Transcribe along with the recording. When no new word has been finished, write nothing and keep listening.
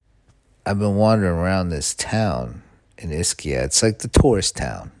I've been wandering around this town in Ischia. It's like the tourist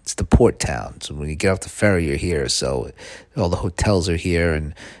town. It's the port town. So when you get off the ferry, you're here. So all the hotels are here,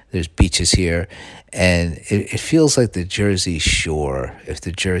 and there's beaches here, and it feels like the Jersey Shore. If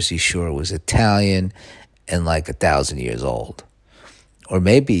the Jersey Shore was Italian and like 1,000 years old, or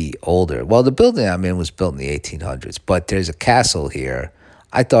maybe older. Well, the building I'm in was built in the 1800s, but there's a castle here.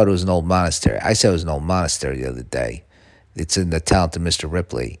 I thought it was an old monastery. I said it was an old monastery the other day. It's in the Talented Mr.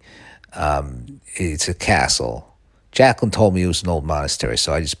 Ripley. It's a castle. Jacqueline told me it was an old monastery,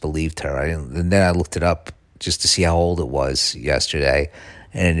 so I just believed her. And then I looked it up just to see how old it was yesterday,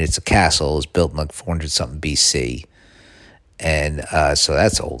 and it's a castle. It was built in like 400 something BC, and so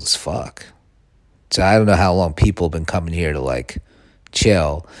that's old as fuck. So I don't know how long people have been coming here to like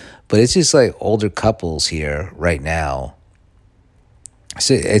chill, but it's just like older couples here right now.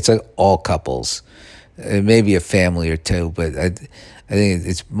 So it's like all couples, maybe a family or two, but I think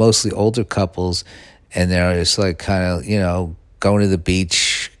it's mostly older couples, and they're just like kind of, going to the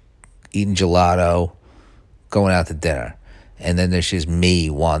beach, eating gelato, going out to dinner. And then there's just me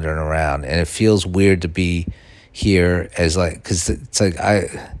wandering around, and it feels weird to be here as like, because it's like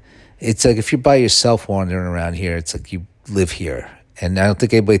if you're by yourself wandering around here, it's like you live here. And I don't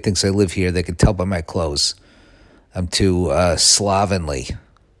think anybody thinks I live here. They can tell by my clothes. I'm too slovenly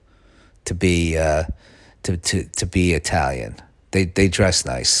to be to be Italian. They dress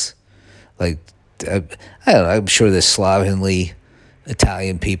nice. Like I don't know. I'm sure there's slovenly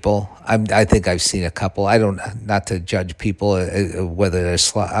Italian people. I think I've seen a couple. I don't, not to judge people whether they're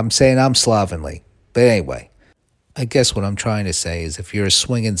I'm saying I'm slovenly. But anyway, I guess what I'm trying to say is if you're a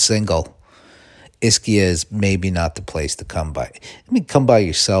swinging single, Ischia is maybe not the place to come by. I mean, come by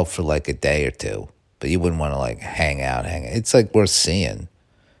yourself for like a day or two, but you wouldn't want to like hang out. It's like worth seeing,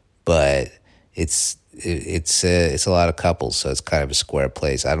 but it's a lot of couples, so it's kind of a square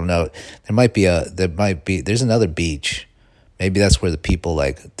place. I don't know. There's another beach. Maybe that's where the people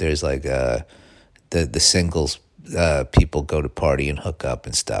like. There's like the singles people go to party and hook up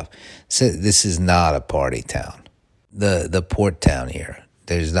and stuff. So this is not a party town. The port town here.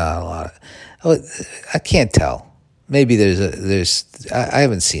 There's not a lot of. Oh, I can't tell. Maybe I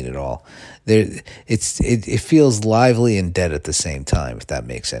haven't seen it all. It feels lively and dead at the same time, if that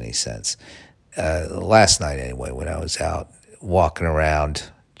makes any sense. Last night anyway, when I was out walking around,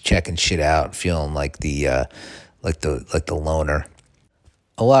 checking shit out, feeling like the loner.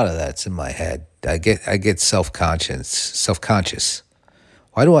 A lot of that's in my head. I get self-conscious.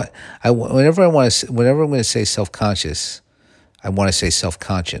 Why do whenever I'm going to say self-conscious, I want to say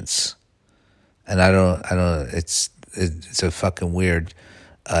self-conscience. And I don't, it's a fucking weird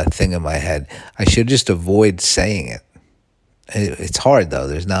thing in my head. I should just avoid saying it. It's hard though.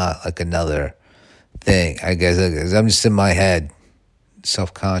 There's not like another thing. I guess I'm just in my head,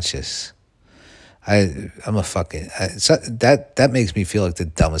 self-conscious. I'm a fucking that makes me feel like the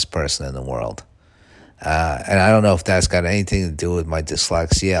dumbest person in the world. And I don't know if that's got anything to do with my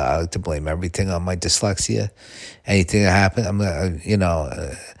dyslexia. I like to blame everything on my dyslexia. Anything that happened, I'm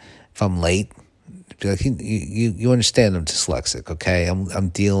if I'm late, be like, you understand I'm dyslexic, okay? I'm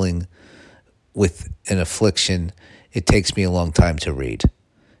dealing with an affliction. It takes me a long time to read.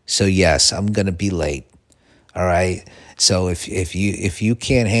 So yes, I'm gonna be late. All right. So if you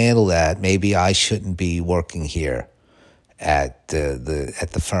can't handle that, maybe I shouldn't be working here at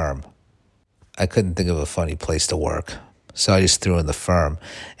the firm. I couldn't think of a funny place to work, so I just threw in the firm.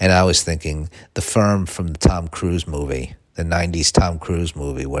 And I was thinking the firm from the Tom Cruise movie, the '90s Tom Cruise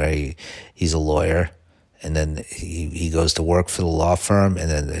movie, where he's a lawyer, and then he goes to work for the law firm,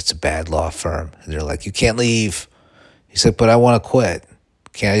 and then it's a bad law firm, and they're like, you can't leave. He's like, but I want to quit.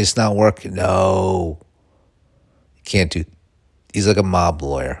 Can't I just not work? No, you can't do. He's like a mob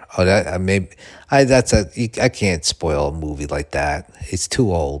lawyer. Oh, I can't spoil a movie like that. It's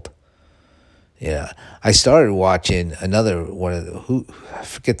too old. Yeah, I started watching another one of I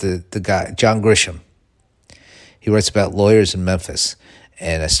forget the guy, John Grisham. He writes about lawyers in Memphis,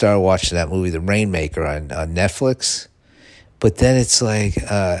 and I started watching that movie, The Rainmaker, on Netflix. But then it's like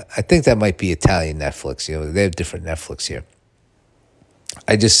I think that might be Italian Netflix. They have different Netflix here.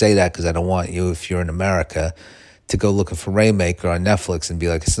 I just say that because I don't want you, if you're in America, to go looking for Rainmaker on Netflix and be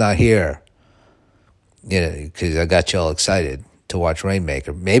like, it's not here. Because I got you all excited to watch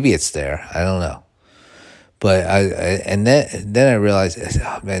Rainmaker. Maybe it's there. I don't know. But then I realized,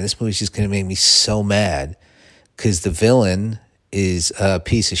 oh man, this movie's just gonna make me so mad because the villain is a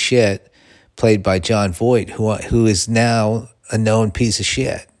piece of shit, played by Jon Voight, who is now a known piece of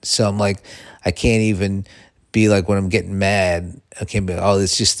shit. So I'm like, I can't even be like, when I'm getting mad, I can't be, oh,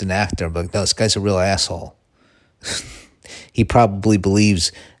 it's just an actor. I'm like, no, this guy's a real asshole. he probably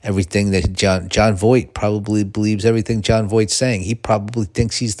believes everything that John Voight probably believes everything John Voight's saying. He probably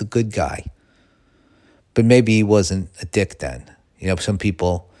thinks he's the good guy. But maybe he wasn't a dick then. Some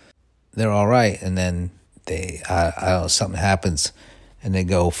people, they're all right, and then I don't know, something happens, and they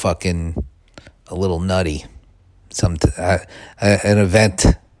go fucking a little nutty. An event.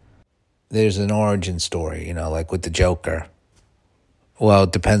 There's an origin story, like with the Joker. Well,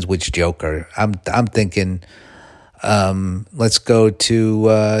 it depends which Joker. I'm thinking, let's go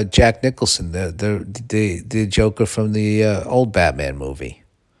to Jack Nicholson, the Joker from the old Batman movie.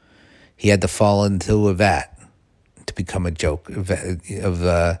 He had to fall into a vat to become a Joker of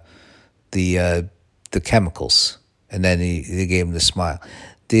the chemicals, and then they gave him the smile.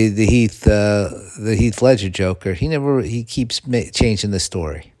 The Heath Ledger Joker, he keeps changing the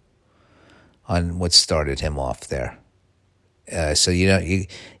story on what started him off there. So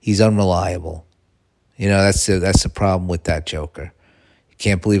he's unreliable. That's the problem with that Joker. You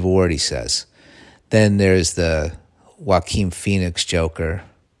can't believe a word he says. Then there's the Joaquin Phoenix Joker,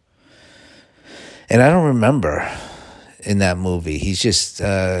 and I don't remember in that movie. He's just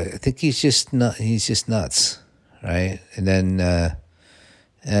I think he's just nuts, right? And then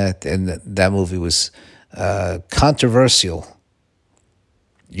and that movie was controversial.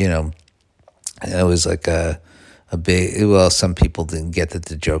 It was like a big. Well, some people didn't get that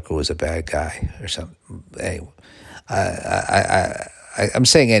the Joker was a bad guy or something. Anyway, I'm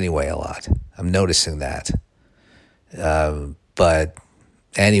saying anyway a lot. I'm noticing that. But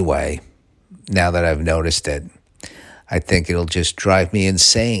anyway, now that I've noticed it, I think it'll just drive me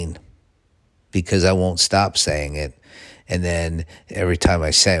insane because I won't stop saying it. And then every time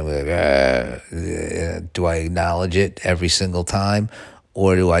I say it, do I acknowledge it every single time?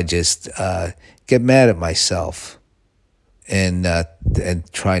 Or do I just get mad at myself and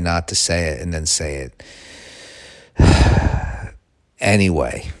try not to say it and then say it?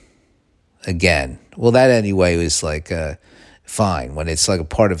 Anyway, again. Well, that anyway was like fine when it's like a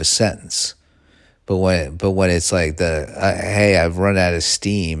part of a sentence. But when it's like hey, I've run out of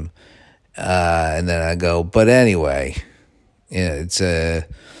steam, and then I go, but anyway, it's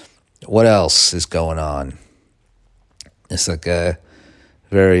what else is going on? It's like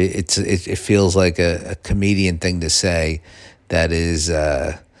it feels like a comedian thing to say that is,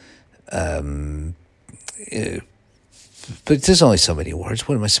 but there's only so many words.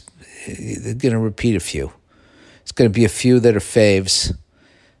 What am I? They're going to repeat a few. It's going to be a few that are faves.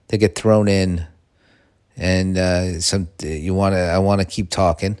 They get thrown in. And I want to keep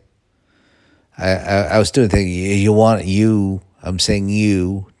talking. I was doing the thing. I'm saying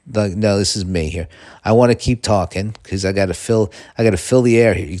you. Like, no, this is me here. I want to keep talking because I got to fill the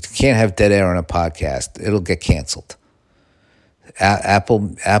air here. You can't have dead air on a podcast. It'll get canceled.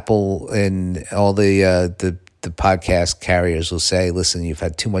 Apple and all the podcast carriers will say, listen, you've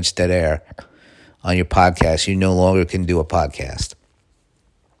had too much dead air on your podcast. You no longer can do a podcast.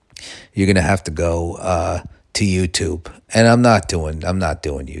 You're gonna have to go to YouTube, and I'm not doing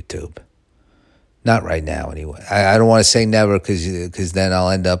YouTube, not right now anyway. I don't want to say never because then I'll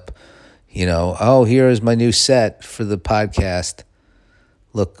end up, here is my new set for the podcast.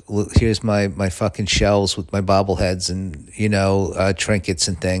 Look, here's my fucking shelves with my bobbleheads and trinkets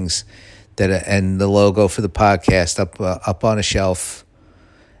and things and the logo for the podcast up on a shelf.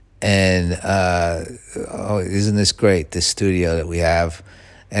 And isn't this great? This studio that we have.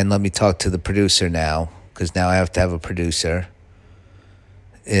 And let me talk to the producer now, because now I have to have a producer.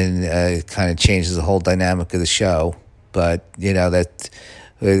 And it kind of changes the whole dynamic of the show. But that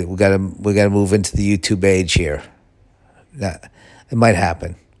we gotta move into the YouTube age here. That it might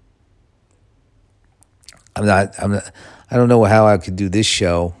happen. I don't know how I could do this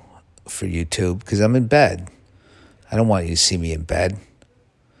show for YouTube because I'm in bed. I don't want you to see me in bed.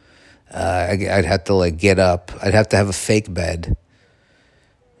 I'd have to get up. I'd have to have a fake bed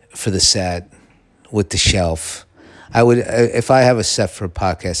for the set with the shelf. I would if I have a set for a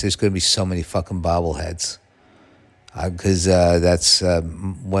podcast. There's going to be so many fucking bobbleheads because that's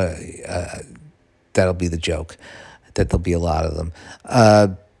what that'll be the joke. That there'll be a lot of them,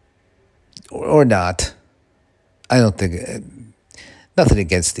 or not. I don't think nothing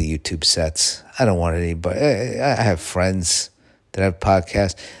against the YouTube sets. I don't want anybody. I have friends that have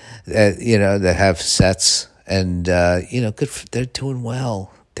podcasts that have sets, and good. They're doing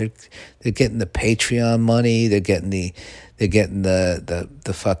well. They're getting the Patreon money. They're getting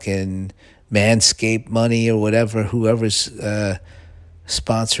the fucking Manscaped money or whatever. Whoever's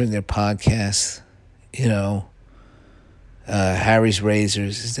sponsoring their podcast, Harry's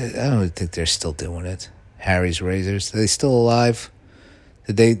Razors. I don't think they're still doing it. Harry's Razors. Are they still alive?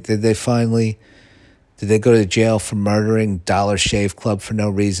 Did they finally Did they go to jail for murdering Dollar Shave Club for no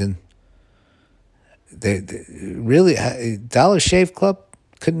reason? They really, Dollar Shave Club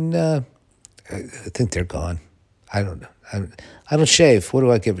couldn't. I think they're gone. I don't know. I don't shave. What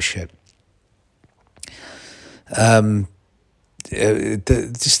do I give a shit? Just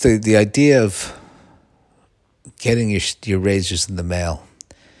the idea of getting your razors in the mail.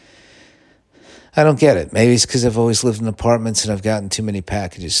 I don't get it. Maybe it's because I've always lived in apartments and I've gotten too many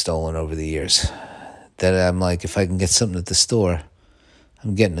packages stolen over the years. That I'm like, if I can get something at the store,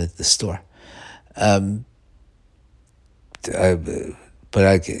 I'm getting it at the store. But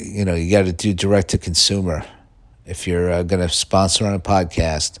you got to do direct to consumer. If you're going to sponsor on a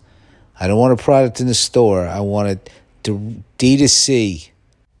podcast, I don't want a product in the store. I want it D2C.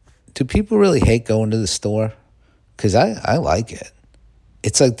 Do people really hate going to the store? Because I like it.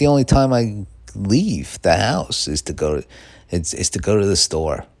 It's like the only time I leave the house is to go to the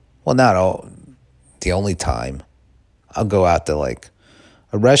store. Well, not all. The only time I'll go out to like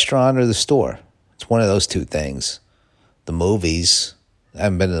a restaurant or the store. It's one of those two things. The movies. I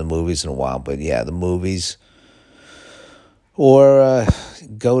haven't been to the movies in a while, but yeah, the movies. Or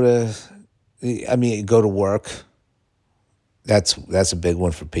go to work. That's a big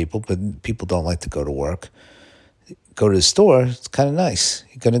one for people, but people don't like to go to work. Go to the store, it's kind of nice.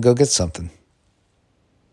 You're going to go get something.